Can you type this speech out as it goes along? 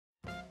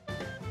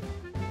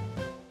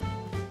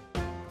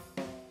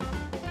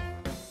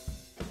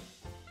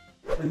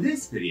In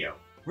this video,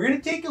 we're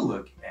going to take a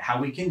look at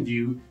how we can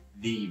do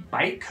the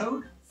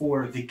bytecode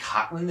for the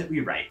Kotlin that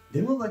we write.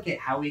 Then we'll look at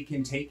how we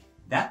can take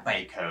that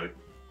bytecode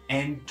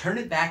and turn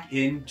it back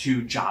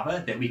into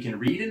Java that we can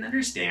read and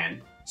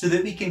understand so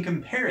that we can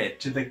compare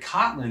it to the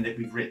Kotlin that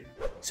we've written.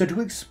 So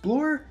to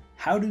explore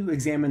how to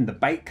examine the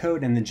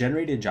bytecode and the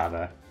generated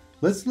Java,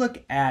 let's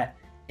look at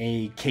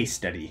a case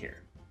study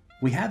here.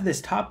 We have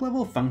this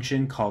top-level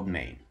function called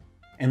main.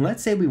 And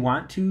let's say we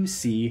want to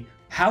see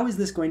how is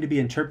this going to be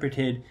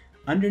interpreted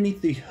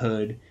underneath the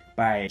hood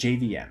by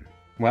JVM.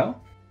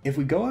 Well, if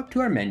we go up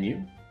to our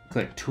menu,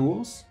 click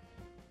Tools,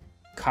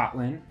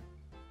 Kotlin,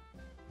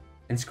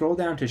 and scroll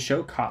down to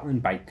Show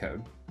Kotlin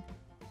Bytecode,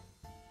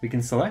 we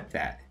can select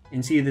that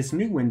and see this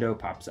new window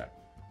pops up.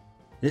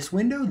 This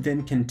window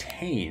then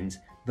contains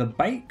the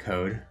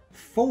bytecode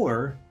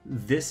for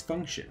this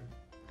function.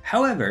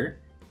 However,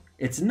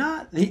 it's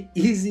not the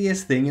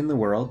easiest thing in the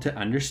world to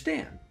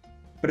understand.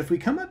 But if we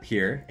come up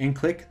here and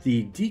click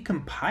the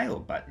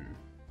Decompile button,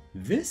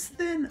 this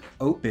then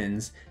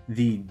opens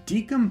the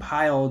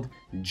decompiled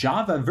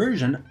Java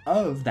version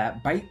of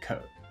that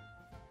bytecode.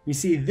 You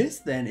see, this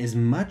then is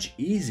much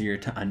easier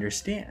to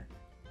understand.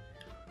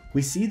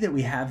 We see that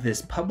we have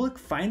this public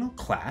final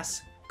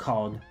class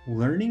called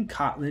Learning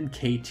Kotlin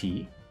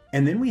KT,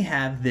 and then we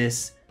have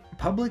this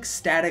public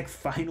static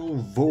final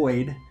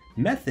void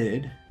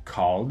method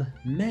called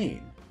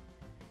main.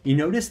 You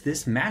notice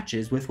this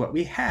matches with what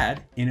we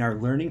had in our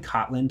learning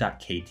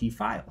kotlin.kt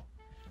file.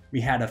 We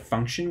had a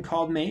function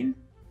called main,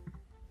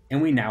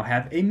 and we now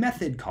have a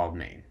method called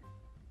main.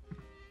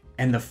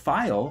 And the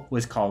file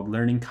was called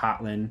learning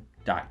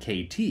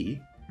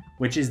kotlin.kt,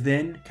 which is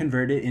then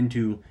converted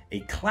into a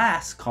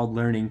class called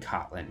learning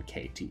kotlin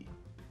KT.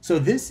 So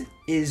this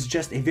is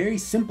just a very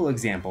simple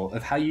example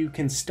of how you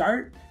can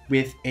start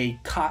with a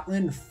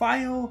Kotlin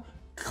file,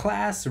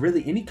 class,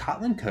 really any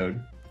Kotlin code,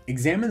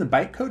 examine the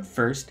bytecode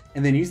first,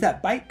 and then use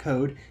that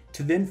bytecode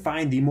to then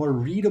find the more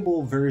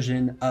readable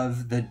version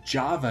of the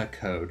Java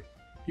code.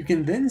 You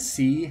can then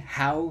see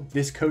how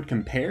this code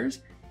compares,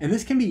 and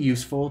this can be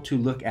useful to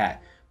look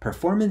at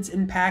performance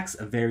impacts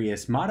of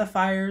various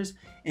modifiers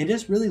and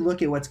just really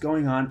look at what's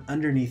going on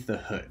underneath the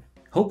hood.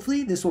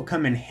 Hopefully this will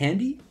come in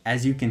handy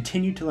as you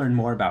continue to learn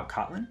more about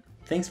Kotlin.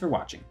 Thanks for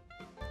watching.